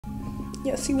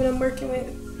Y'all see what I'm working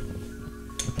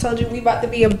with? Told you we about to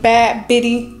be a bad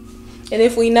bitty. And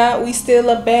if we not, we still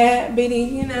a bad bitty,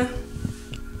 you know.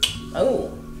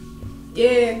 Oh.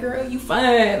 Yeah, girl, you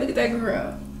fine. Look at that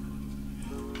girl.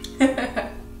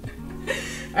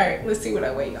 Alright, let's see what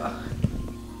I weigh, y'all.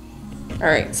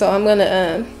 Alright, so I'm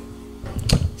gonna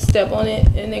step on it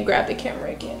and then grab the camera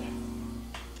again.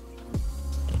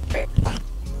 Right.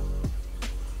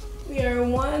 We are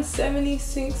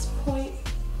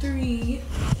 176.3.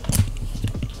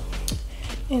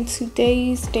 And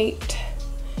today's date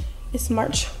is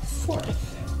March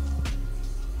 4th.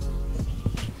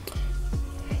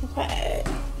 Okay.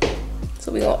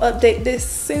 So we're gonna update this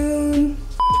soon.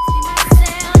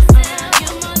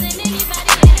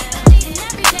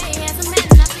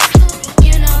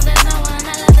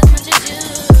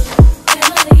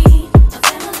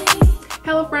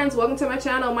 Hello friends, welcome to my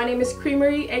channel. My name is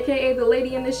Creamery, aka the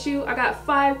lady in the shoe. I got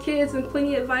 5 kids and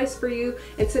plenty of advice for you.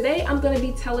 And today I'm going to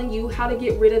be telling you how to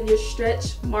get rid of your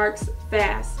stretch marks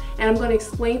fast. And I'm going to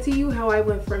explain to you how I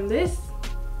went from this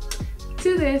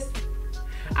to this.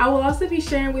 I will also be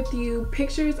sharing with you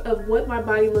pictures of what my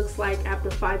body looks like after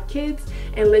 5 kids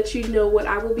and let you know what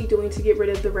I will be doing to get rid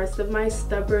of the rest of my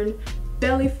stubborn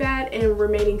belly fat and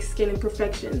remaining skin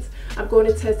imperfections. I'm going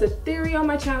to test a theory on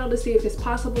my channel to see if it's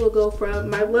possible to go from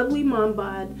my lovely mom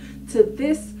bod to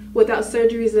this without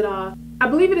surgeries at all. I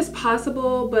believe it is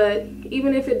possible, but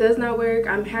even if it does not work,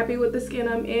 I'm happy with the skin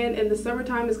I'm in, and the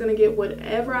summertime is going to get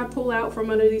whatever I pull out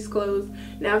from under these clothes.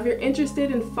 Now, if you're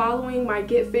interested in following my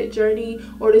Get Fit journey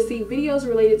or to see videos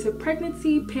related to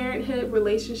pregnancy, parenthood,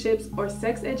 relationships, or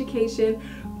sex education,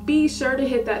 be sure to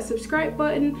hit that subscribe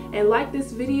button and like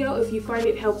this video if you find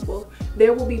it helpful.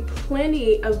 There will be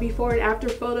plenty of before and after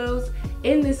photos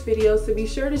in this video, so be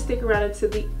sure to stick around until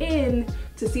the end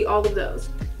to see all of those.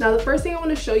 Now, the first thing I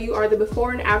want to show you are the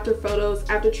before and after photos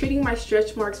after treating my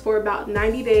stretch marks for about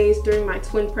 90 days during my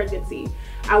twin pregnancy.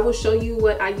 I will show you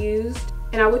what I used,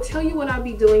 and I will tell you what I'll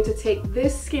be doing to take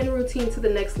this skin routine to the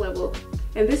next level.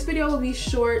 And this video will be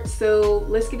short, so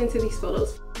let's get into these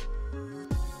photos.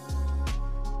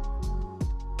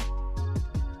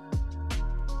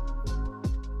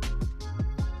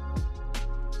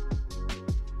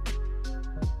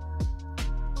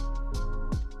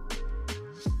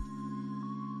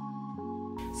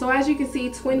 So as you can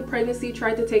see, twin pregnancy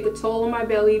tried to take a toll on my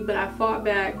belly, but I fought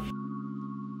back.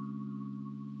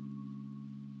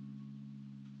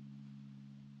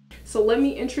 So let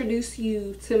me introduce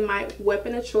you to my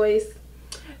weapon of choice.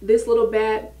 This little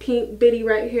bad pink bitty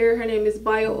right here, her name is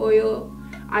Bio Oil.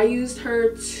 I used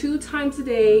her 2 times a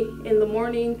day, in the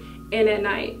morning and at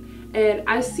night. And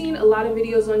I've seen a lot of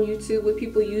videos on YouTube with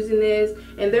people using this,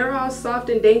 and they're all soft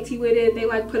and dainty with it. They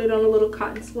like put it on a little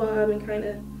cotton swab and kind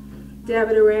of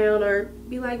dab it around, or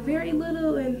be like very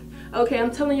little. And okay, I'm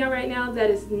telling y'all right now,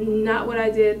 that is not what I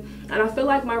did, and I feel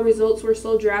like my results were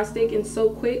so drastic and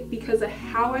so quick because of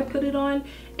how I put it on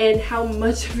and how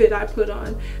much of it I put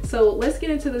on. So let's get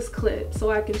into this clip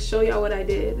so I can show y'all what I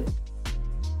did.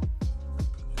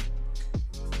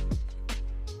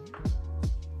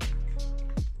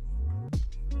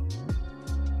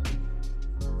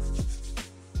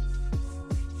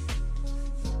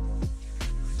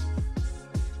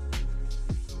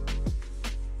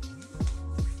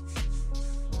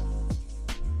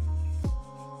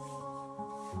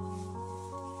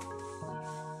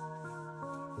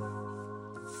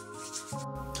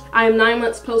 I am 9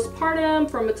 months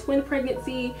postpartum from a twin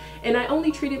pregnancy, and I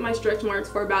only treated my stretch marks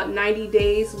for about 90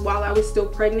 days while I was still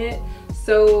pregnant.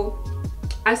 So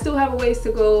I still have a ways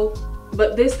to go,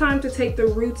 but this time to take the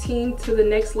routine to the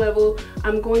next level,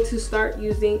 I'm going to start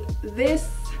using this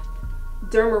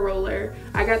derma roller.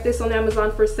 I got this on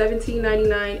Amazon for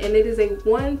 $17.99, and it is a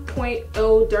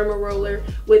 1.0 derma roller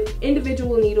with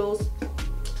individual needles.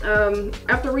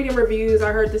 After reading reviews,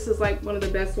 I heard this is like one of the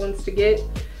best ones to get.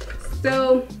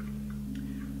 So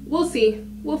we'll see,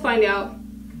 we'll find out.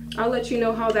 I'll let you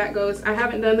know how that goes. I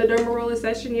haven't done the derma roller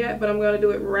session yet, but I'm going to do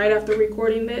it right after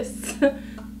recording this. And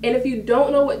if you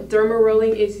don't know what derma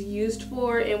rolling is used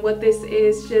for and what this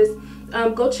is, just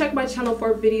go check my channel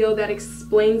for a video that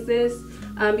explains this,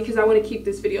 because I want to keep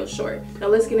this video short. Now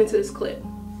let's get into this clip.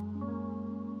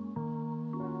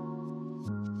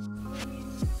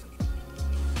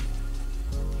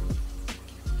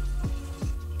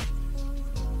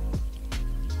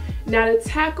 Now to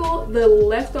tackle the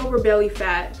leftover belly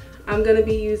fat, I'm going to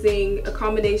be using a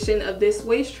combination of this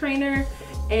waist trainer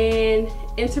and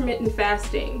intermittent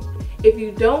fasting. If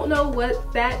you don't know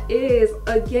what that is,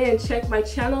 again, check my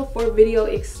channel for a video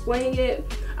explaining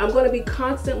it. I'm going to be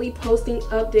constantly posting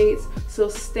updates, so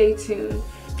stay tuned.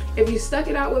 If you stuck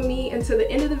it out with me until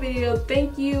the end of the video,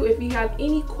 thank you. If you have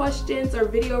any questions or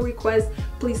video requests,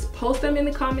 please post them in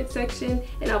the comment section,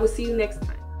 and I will see you next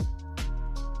time.